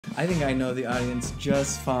I think I know the audience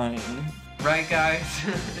just fine. Right, guys?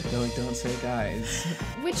 They're like, don't say guys.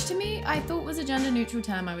 Which to me, I thought was a gender-neutral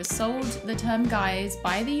term. I was sold the term guys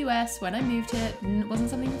by the US when I moved here. It wasn't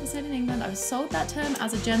something that was said in England. I was sold that term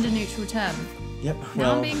as a gender-neutral term. Yep.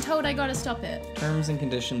 Now I'm being told I gotta stop it. Terms and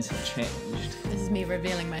conditions have changed. This is me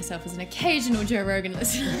revealing myself as an occasional Joe Rogan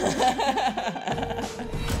listener.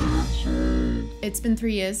 It's been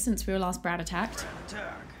 3 years since we were last Brad attacked.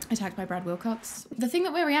 Attacked by Brad Wilcox. The thing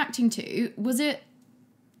that we're reacting to, it was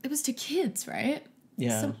to kids, right?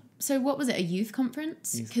 Yeah. So what was it, a youth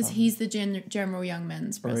conference? Because he's the general young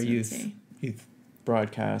men's presidency. Or a youth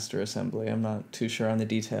broadcast or assembly. I'm not too sure on the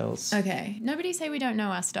details. Okay. Nobody say we don't know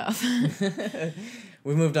our stuff.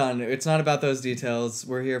 We moved on. It's not about those details.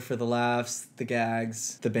 We're here for the laughs, the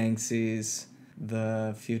gags, the Banksies,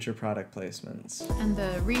 the future product placements. And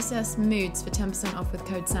the recess moods for 10% off with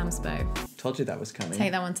code SAMSPO. Told you that was coming.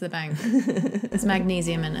 Take that one to the bank. There's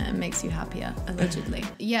magnesium in it. It makes you happier, allegedly.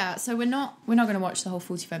 Yeah, so we're not going to watch the whole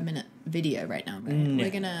 45-minute video right now, right? No. We're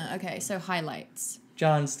going to... Okay, so highlights.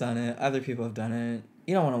 John's done it. Other people have done it.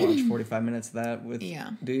 You don't want to watch 45 minutes of that with... Yeah.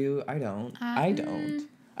 Do you? I don't. I don't.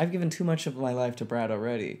 I've given too much of my life to Brad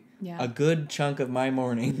already. Yeah. A good chunk of my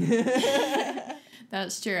morning.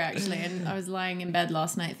 That's true, actually. And I was lying in bed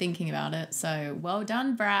last night thinking about it. So, well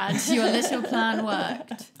done, Brad. Your little plan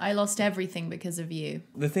worked. I lost everything because of you.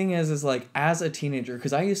 The thing is like, as a teenager,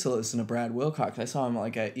 because I used to listen to Brad Wilcox. I saw him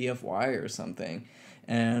like at EFY or something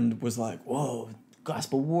and was like, whoa,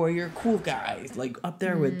 gospel warrior, cool guy. Like up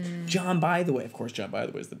there with John By The Way. Of course, John By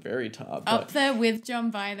The Way is the very top. Up there with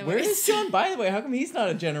John By The Way. Where is John By The Way? How come he's not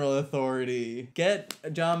a general authority? Get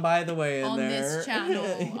John By The Way in on there. This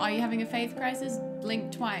channel. Are you having a faith crisis?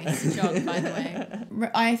 Blink twice, John By The Way.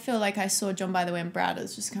 I feel like I saw John By The Way and Brad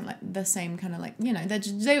as just kind of like the same kind of like, you know,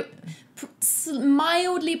 they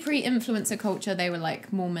mildly pre-influencer culture. They were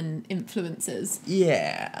like Mormon influencers.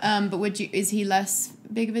 Yeah. But is he less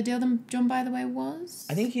big of a deal than John By The Way was?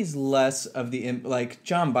 I think he's less of the like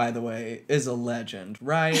John By The Way is a legend,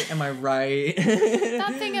 right? Am I right?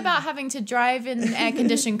 That thing about having to drive in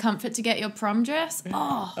air-conditioned comfort to get your prom dress.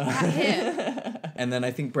 Oh, that hit. And then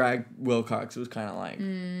I think Brad Wilcox was kind of like,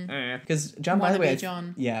 because John By The Way,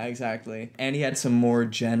 John. Yeah, exactly. And he had some more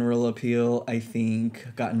general appeal. I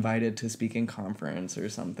think got invited to speak in conference or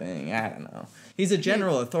something. I don't know. He's a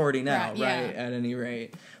general authority now, right? At any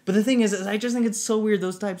rate. But the thing is I just think it's so weird.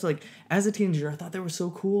 Those types, like, as a teenager, I thought they were so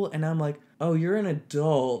cool. And now I'm like, oh, you're an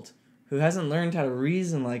adult who hasn't learned how to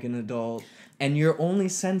reason like an adult. And your only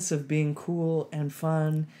sense of being cool and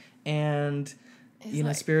fun and, you know,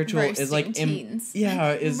 like spiritual is like... teens.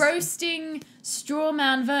 Is roasting straw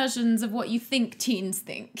man versions of what you think teens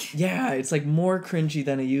think. Yeah, it's like more cringy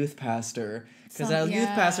than a youth pastor. Because a youth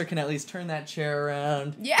pastor can at least turn that chair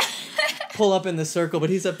around. Yeah. Pull up in the circle, but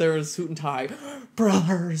he's up there with a suit and tie.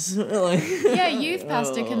 Brothers. Like, yeah, youth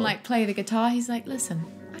pastor can like play the guitar. He's like, listen,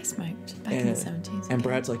 I smoked back in the 70s. And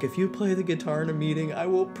Brad's like, if you play the guitar in a meeting, I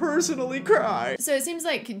will personally cry. So it seems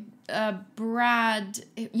like Brad,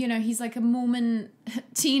 you know, he's like a Mormon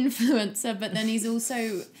teen influencer, but then he's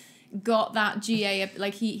also got that GA,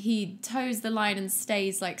 like he toes the line and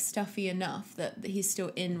stays like stuffy enough that he's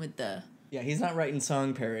still in with the... Yeah, he's not writing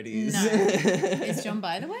song parodies. No. Is John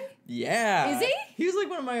By The Way? Yeah. Is he? He was like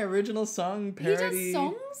one of my original song parodies. He does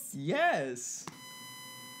songs? Yes.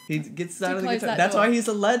 He gets out of the close guitar. that That's door. why he's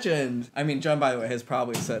a legend. I mean, John By The Way has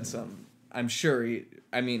probably said some. I'm sure he.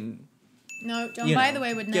 I mean. No, John By The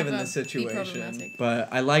Way would never given the be situation, problematic. but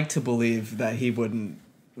I like to believe that he wouldn't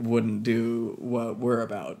do what we're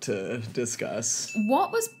about to discuss.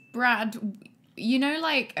 What was Brad? You know,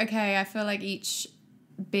 like, okay, I feel like each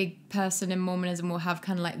big person in Mormonism will have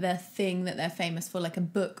kind of like their thing that they're famous for, like a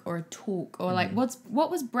book or a talk, or like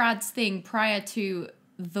what was Brad's thing prior to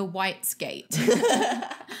the White's Gate?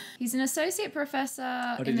 He's an associate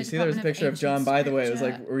professor. Oh, did you see there was a picture of John By The Way? It was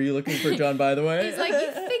like, were you looking for John By The Way? It's like,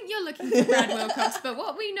 you think you're looking for Brad Wilcox, but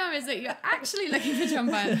what we know is that you're actually looking for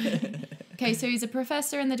John By The Way. Okay, so he's a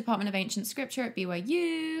professor in the Department of Ancient Scripture at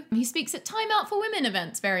BYU. He speaks at Time Out for Women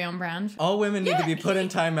events, very on brand. All women need to be put in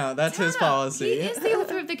timeout. That's his policy. He is the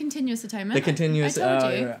author of The Continuous Atonement. The Continuous... I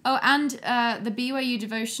told you. Yeah. Oh, and the BYU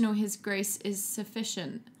devotional, His Grace is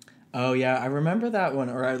Sufficient. Oh, yeah, I remember that one,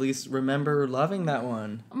 or at least remember loving that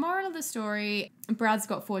one. Moral of the story, Brad's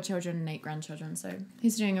got 4 children and 8 grandchildren, so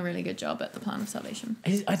he's doing a really good job at the Plan of Salvation.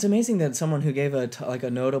 It's amazing that someone who gave a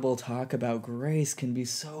notable talk about grace can be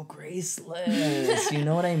so graceless. You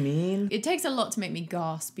know what I mean? It takes a lot to make me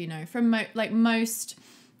gasp, you know. From most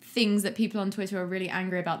things that people on Twitter are really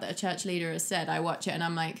angry about that a church leader has said, I watch it and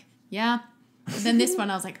I'm like, yeah, But then this one,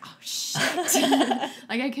 I was like, oh, shit.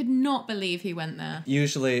 Like, I could not believe he went there.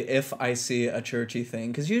 Usually, if I see a churchy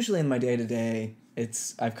thing, because usually in my day-to-day,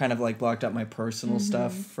 I've kind of, like, blocked out my personal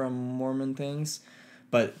stuff from Mormon things.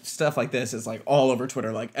 But stuff like this is, like, all over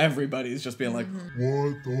Twitter. Like, everybody's just being like,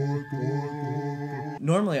 what the?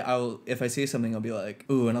 Normally, if I see something, I'll be like,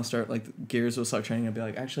 ooh, and I'll start, like, gears will start training. I'll be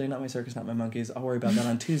like, actually, not my circus, not my monkeys. I'll worry about that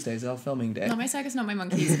on Tuesdays. It's filming day. Not my circus, not my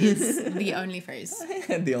monkeys is the only phrase.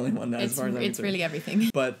 The only one, as far as I'm concerned. It's really everything.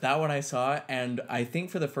 But that one I saw, and I think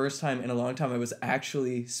for the first time in a long time, I was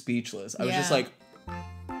actually speechless. I was just like...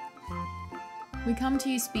 We come to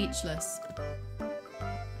you speechless.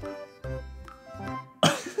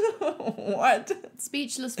 What?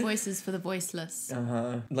 Speechless voices for the voiceless.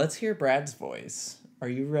 Let's hear Brad's voice. Are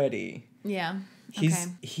you ready? Yeah.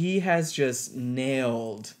 He has just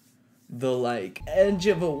nailed the, like, edge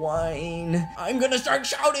of a whine. I'm gonna start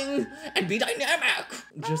shouting and be dynamic.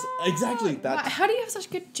 Just exactly that. How do you have such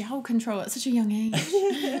good jowl control at such a young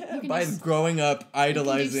age? By growing up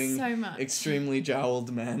idolizing so much. Extremely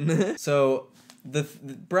jowled men. So the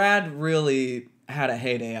Brad really had a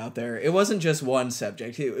heyday out there. It wasn't just one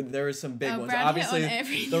subject. There were some big ones. Brad Obviously,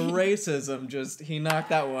 hit the racism, he knocked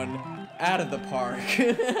that one out of the park.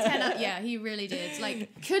 10 up, yeah, he really did.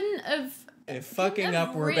 Like, couldn't have... If fucking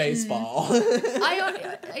up were baseball.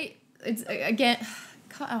 It's again,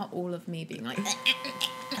 cut out all of me being like...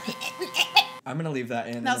 I'm going to leave that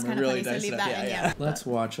in. That was kind of really funny, so leave that in, yeah. Let's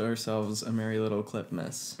watch ourselves a merry little clip,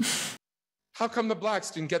 miss. How come the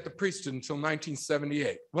blacks didn't get the priesthood until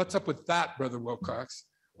 1978? What's up with that, Brother Wilcox?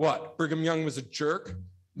 What, Brigham Young was a jerk?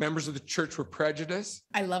 Members of the church were prejudiced?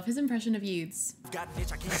 I love his impression of youths.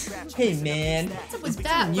 Hey, man. What's up with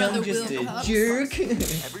that, Brother Wilcox? Jerk.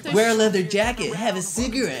 Wear a leather jacket, have a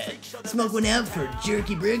cigarette, smoke one out for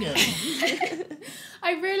Jerky Brigham.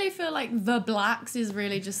 I really feel like the blacks is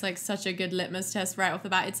really just like such a good litmus test right off the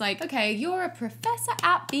bat. It's like, okay, you're a professor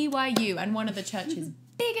at BYU, and one of the church's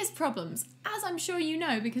biggest problems, as I'm sure you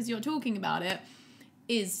know because you're talking about it,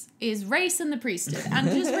 is race and the priesthood, and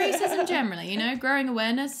just racism generally, you know, growing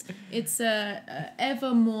awareness. It's a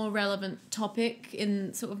ever more relevant topic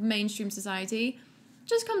in sort of mainstream society.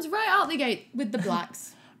 Just comes right out the gate with the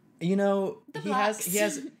blacks. You know,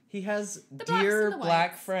 he has dear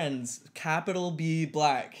black whites. Friends, capital B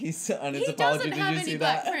black. He's on his apology. Did you see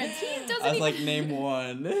that? Friends. He doesn't I was like, name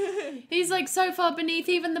one. He's like so far beneath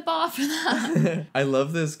even the bar for that. I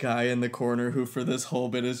love this guy in the corner who for this whole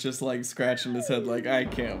bit is just like scratching his head like, I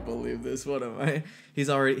can't believe this. What am I?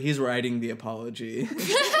 He's writing the apology.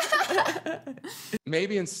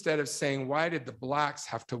 Maybe instead of saying, why did the blacks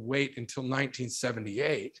have to wait until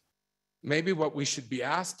 1978? Maybe what we should be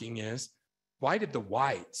asking is, why did the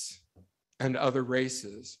whites and other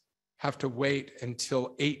races have to wait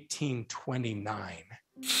until 1829?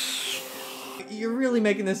 You're really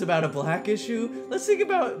making this about a black issue? Let's think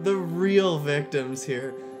about the real victims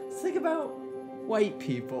here. Let's think about white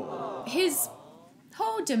people. His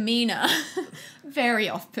whole demeanor, very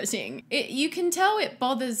off-putting. You can tell it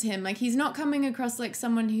bothers him. Like, he's not coming across like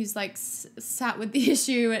someone who's like sat with the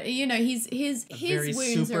issue. You know, his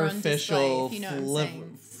wounds are on display, if you know what I'm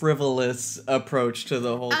saying. Frivolous approach to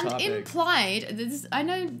the whole topic. And implied, I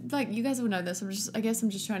know, like, you guys all know this. I guess I'm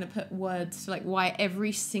just trying to put words to like why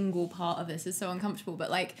every single part of this is so uncomfortable. But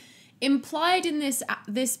like, implied in this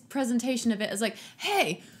presentation of it as like,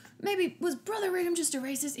 hey, maybe was Brother Brigham just a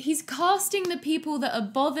racist? He's casting the people that are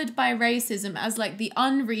bothered by racism as like the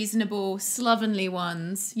unreasonable, slovenly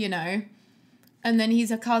ones, you know? And then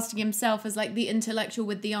he's casting himself as like the intellectual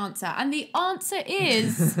with the answer. And the answer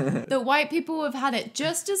is that white people have had it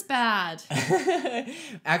just as bad.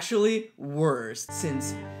 Actually, worse.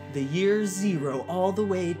 Since the year 0 all the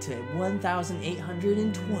way to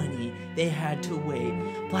 1820, they had to wait.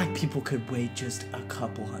 Black people could wait just a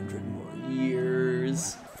couple hundred more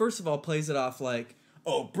years. First of all, plays it off like,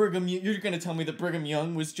 oh, Brigham, you're gonna tell me that Brigham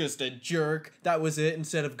Young was just a jerk? That was it,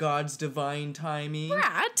 instead of God's divine timing?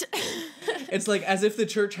 Brad! It's like as if the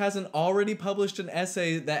church hasn't already published an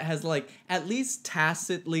essay that has like at least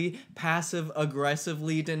tacitly,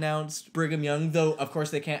 passive-aggressively denounced Brigham Young, though of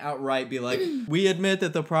course they can't outright be like, we admit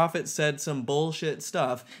that the prophet said some bullshit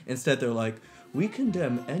stuff. Instead they're like, we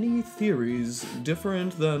condemn any theories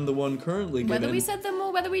different than the one currently given. Whether we said them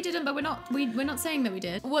or whether we didn't, but we're not saying that we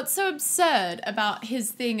did. What's so absurd about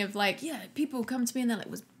his thing of like, yeah, people come to me and they're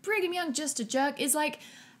like, was Brigham Young just a jerk? Is like,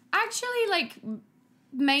 actually like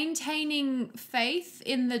maintaining faith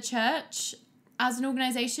in the church as an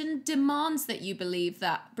organization, demands that you believe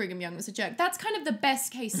that Brigham Young was a jerk. That's kind of the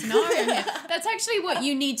best case scenario here. That's actually what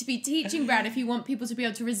you need to be teaching, Brad, if you want people to be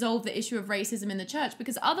able to resolve the issue of racism in the church,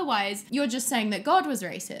 because otherwise you're just saying that God was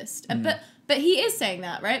racist. But he is saying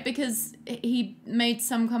that, right? Because he made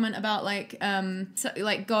some comment about like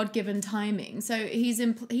God-given timing. So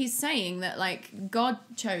he's saying that like God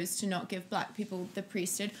chose to not give black people the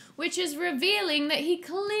priesthood, which is revealing that he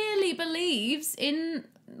clearly believes in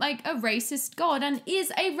like a racist God and is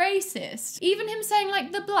a racist. Even him saying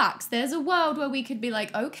like the blacks, there's a world where we could be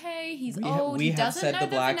like, okay, he's old, he doesn't know the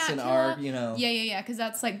blacks in our, you know. Yeah, because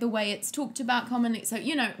that's like the way it's talked about commonly. So,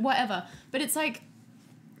 you know, whatever. But it's like,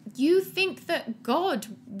 you think that God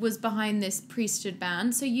was behind this priesthood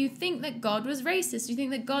ban, so you think that God was racist. You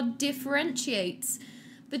think that God differentiates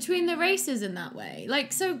between the races in that way.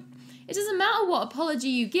 Like, so it doesn't matter what apology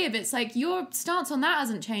you give. It's like your stance on that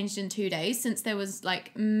hasn't changed in 2 days since there was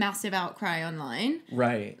like massive outcry online.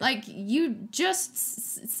 Right. Like, you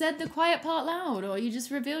just said the quiet part loud, or you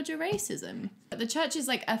just revealed your racism. But the church's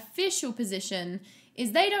like official position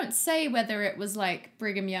is they don't say whether it was like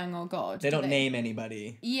Brigham Young or God. They don't name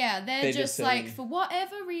anybody. Yeah, they just like, for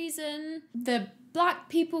whatever reason, the black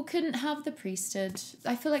people couldn't have the priesthood.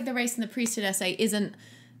 I feel like the race and the priesthood essay isn't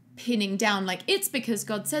pinning down like it's because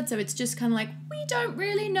God said so. It's just kind of like, we don't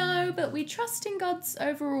really know, but we trust in God's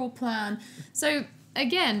overall plan. So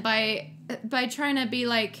again, by trying to be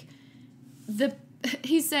like,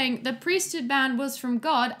 he's saying the priesthood ban was from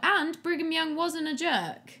God and Brigham Young wasn't a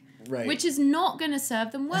jerk. Right. Which is not going to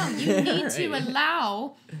serve them well. You need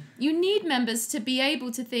to you need members to be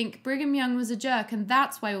able to think Brigham Young was a jerk, and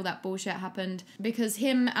that's why all that bullshit happened, because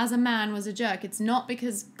him as a man was a jerk. It's not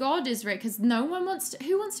because God is racist, because who wants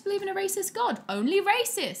to believe in a racist God? Only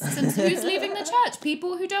racists. And who's leaving the church?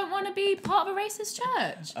 People who don't want to be part of a racist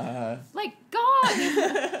church. Like,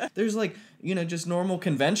 God. There's like, you know, just normal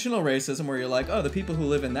conventional racism where you're like, oh, the people who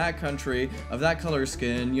live in that country of that color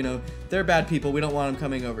skin, you know, they're bad people. We don't want them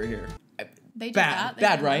coming over here. They do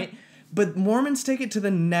bad, right? But Mormons take it to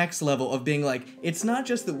the next level of being like, it's not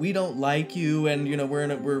just that we don't like you and, you know,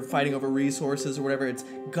 we're fighting over resources or whatever. It's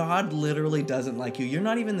God literally doesn't like you. You're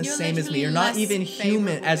not even the same as me. You're not even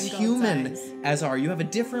human as are. You have a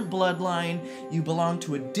different bloodline. You belong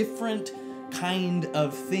to a different kind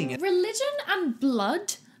of thing. Religion and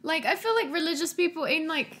blood. Like, I feel like religious people in,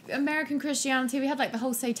 like, American Christianity, we had, like, the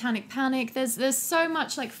whole satanic panic. There's so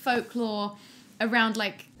much, like, folklore around,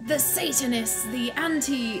 like, the Satanists, the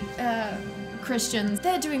anti-Christians.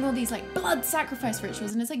 They're doing all these, like, blood sacrifice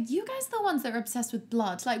rituals. And it's like, you guys are the ones that are obsessed with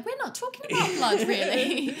blood. Like, we're not talking about blood,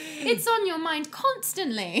 really. It's on your mind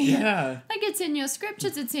constantly. Yeah. Like, it's in your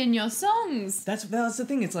scriptures. It's in your songs. That's the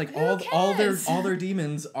thing. It's like all their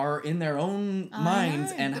demons are in their own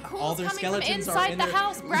minds, and all their skeletons are in inside the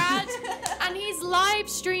house, Brad. And he's live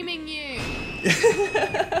streaming you.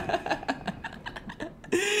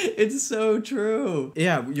 It's so true.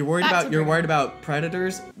 Yeah, you're worried about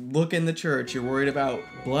predators? Look in the church. You're worried about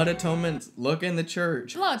blood atonement? Look in the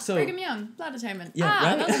church. Brigham Young, blood atonement. Yeah,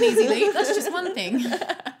 right? That's an easy leap. That's just one thing.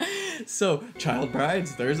 So, child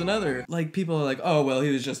brides, there's another. Like, people are like, oh, well,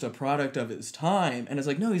 he was just a product of his time. And it's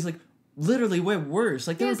like, no, he's like literally way worse.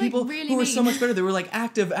 Like, there were people who were so much better. They were like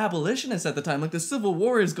active abolitionists at the time. Like, the Civil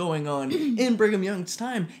War is going on in Brigham Young's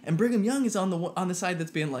time, and Brigham Young is on the side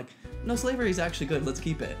that's being like, no, slavery is actually good. Let's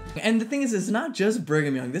keep it. And the thing is, it's not just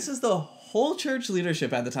Brigham Young. This is the whole church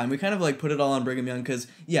leadership at the time. We kind of like put it all on Brigham Young because,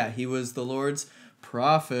 yeah, he was the Lord's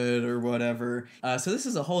prophet or whatever. So this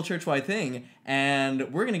is a whole church-wide thing,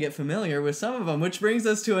 and we're gonna get familiar with some of them, which brings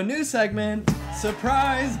us to a new segment,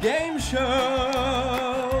 Surprise Game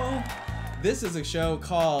Show! This is a show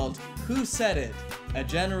called Who Said It? A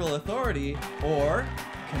General Authority or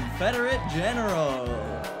Confederate General.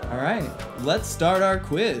 All right, let's start our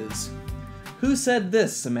quiz. Who said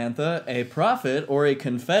this, Samantha, a prophet or a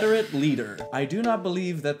Confederate leader? I do not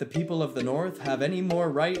believe that the people of the North have any more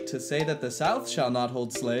right to say that the South shall not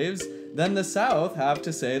hold slaves than the South have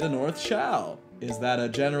to say the North shall. Is that a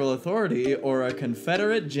general authority or a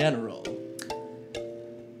Confederate general?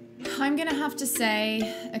 I'm gonna have to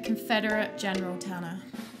say a Confederate general, Tanner.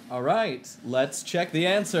 All right, let's check the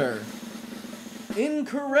answer.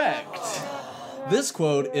 Incorrect. This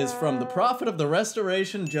quote is from the prophet of the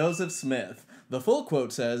Restoration, Joseph Smith. The full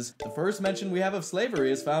quote says, "The first mention we have of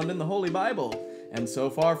slavery is found in the Holy Bible, and so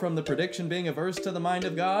far from the prediction being averse to the mind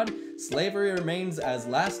of God, slavery remains as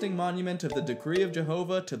lasting monument of the decree of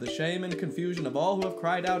Jehovah to the shame and confusion of all who have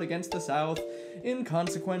cried out against the South in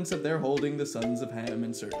consequence of their holding the sons of Ham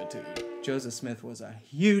in servitude." Joseph Smith was a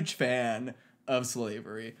huge fan of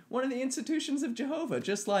slavery. One of the institutions of Jehovah,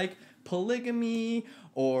 just like polygamy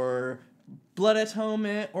or blood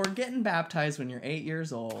atonement, or getting baptized when you're 8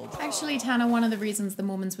 years old. Actually, Tanner, one of the reasons the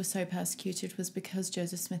Mormons were so persecuted was because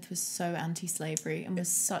Joseph Smith was so anti-slavery and was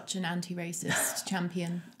such an anti-racist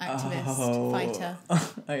champion, activist, fighter.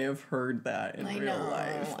 I have heard that in real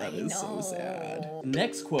life. That is so sad.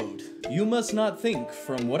 Next quote. You must not think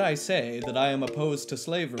from what I say that I am opposed to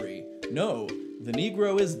slavery. No, the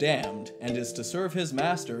Negro is damned and is to serve his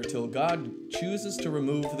master till God chooses to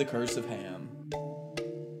remove the curse of Ham.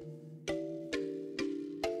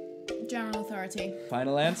 General authority.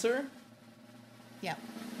 Final answer? Yeah.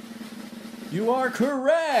 You are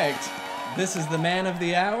correct! This is the man of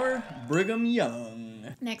the hour, Brigham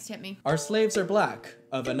Young. Next, hit me. Our slaves are black,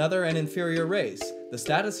 of another and inferior race. The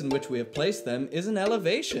status in which we have placed them is an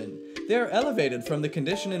elevation. They are elevated from the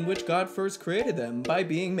condition in which God first created them by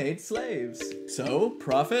being made slaves. So,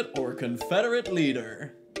 prophet or Confederate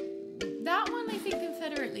leader? That one, I think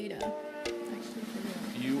Confederate leader.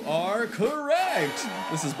 You are correct!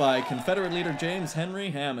 This is by Confederate leader James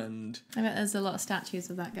Henry Hammond. I bet there's a lot of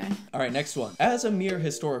statues of that guy. Alright, next one. As a mere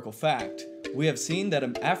historical fact, we have seen that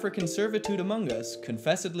an African servitude among us,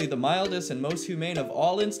 confessedly the mildest and most humane of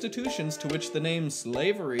all institutions to which the name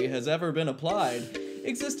slavery has ever been applied,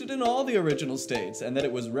 existed in all the original states, and that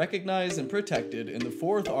it was recognized and protected in the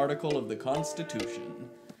 4th article of the Constitution.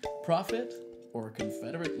 Prophet or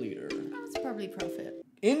Confederate leader? That's probably prophet.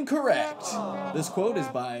 Incorrect! This quote is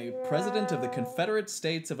by President of the Confederate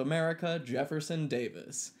States of America, Jefferson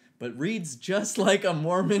Davis, but reads just like a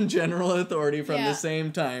Mormon general authority from the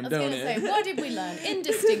same time, don't it? Say, what did we learn?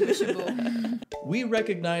 Indistinguishable. We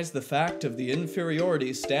recognize the fact of the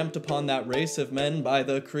inferiority stamped upon that race of men by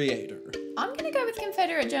the Creator. I'm gonna go with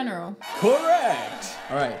Confederate general. Correct!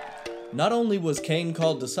 Alright. Not only was Cain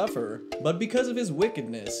called to suffer, but because of his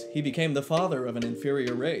wickedness, he became the father of an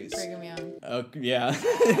inferior race. Brigham Young. Yeah.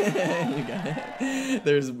 You got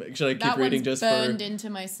it. Should I keep reading just for... That one's burned into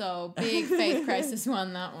my soul. Big faith crisis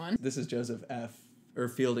one, that one. This is Joseph F. or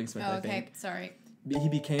Fielding Smith, I think. Okay, sorry. He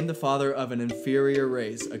became the father of an inferior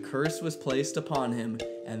race. A curse was placed upon him,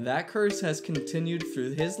 and that curse has continued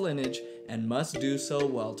through his lineage and must do so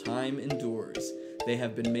while time endures. They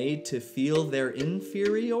have been made to feel their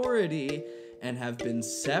inferiority and have been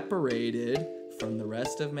separated from the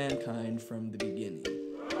rest of mankind from the beginning.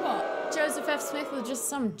 What? Joseph F. Smith was just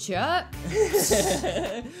some jerk?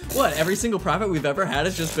 What? Every single prophet we've ever had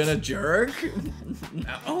has just been a jerk?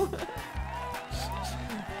 No.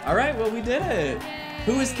 All right, well, we did it. Yay.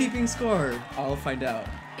 Who is keeping score? I'll find out.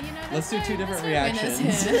 You know, Let's do 2 different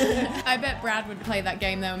reactions. I bet Brad would play that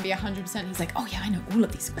game though and be 100%. He's like, oh yeah, I know all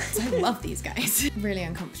of these words. I love these guys. Really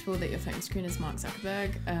uncomfortable that your phone screen is Mark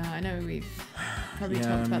Zuckerberg. I know we've probably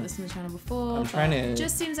talked about this on the channel before. I'm trying to... It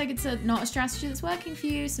just seems like it's not a strategy that's working for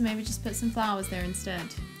you, so maybe just put some flowers there instead.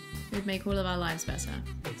 It would make all of our lives better.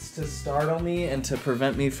 It's to startle me and to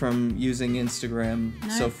prevent me from using Instagram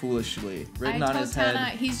so foolishly. Written on his head.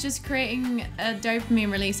 Tanner, he's just creating a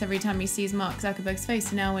dopamine release every time he sees Mark Zuckerberg's face,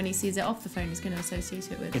 and now when he sees it off the phone, he's going to associate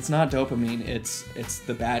it with. It's not dopamine. It's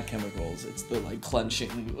the bad chemicals. It's the like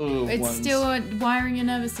clenching. It's ones. still wiring your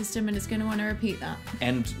nervous system, and it's going to want to repeat that.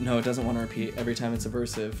 And no, it doesn't want to repeat every time it's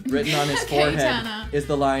aversive. Written on his forehead Tanner. is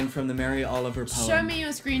the line from the Mary Oliver poem. Show me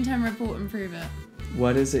your screen time report and prove it.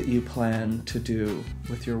 What is it you plan to do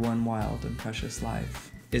with your one wild and precious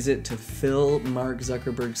life? Is it to fill Mark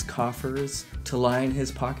Zuckerberg's coffers, to line his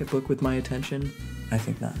pocketbook with my attention? I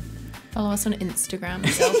think not. Follow us on Instagram,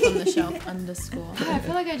 self_on_the_shelf_. I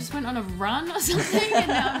feel like I just went on a run or something, and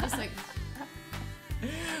now I'm just like...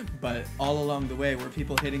 But all along the way were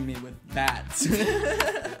people hitting me with bats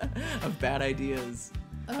of bad ideas,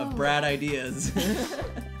 of Brad ideas.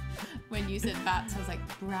 When you said bats, I was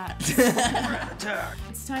like, brat.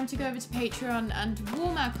 It's time to go over to Patreon and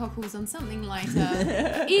warm our cockles on something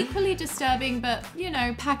lighter. Equally disturbing, but, you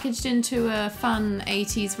know, packaged into a fun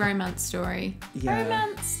 80s romance story. Yeah.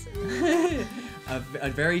 Romance. a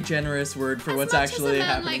very generous word for what's actually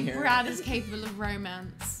happening here. Like Brad is capable of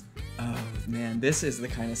romance. Oh, man, this is the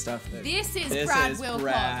kind of stuff that... This is Brad Wilcox,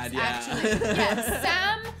 Brad, actually. Yes,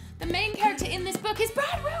 Sam, the main character in this book, is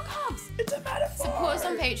Brad Wilcox. It's a metaphor. Support us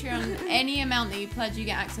on Patreon. Any amount that you pledge, you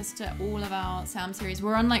get access to all of our Sam series.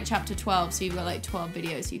 We're on like chapter 12, so you've got like 12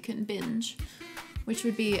 videos you can binge, which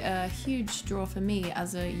would be a huge draw for me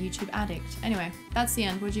as a YouTube addict. Anyway, that's the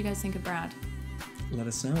end. What do you guys think of Brad? Let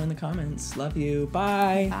us know in the comments. Love you.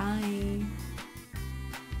 Bye. Bye.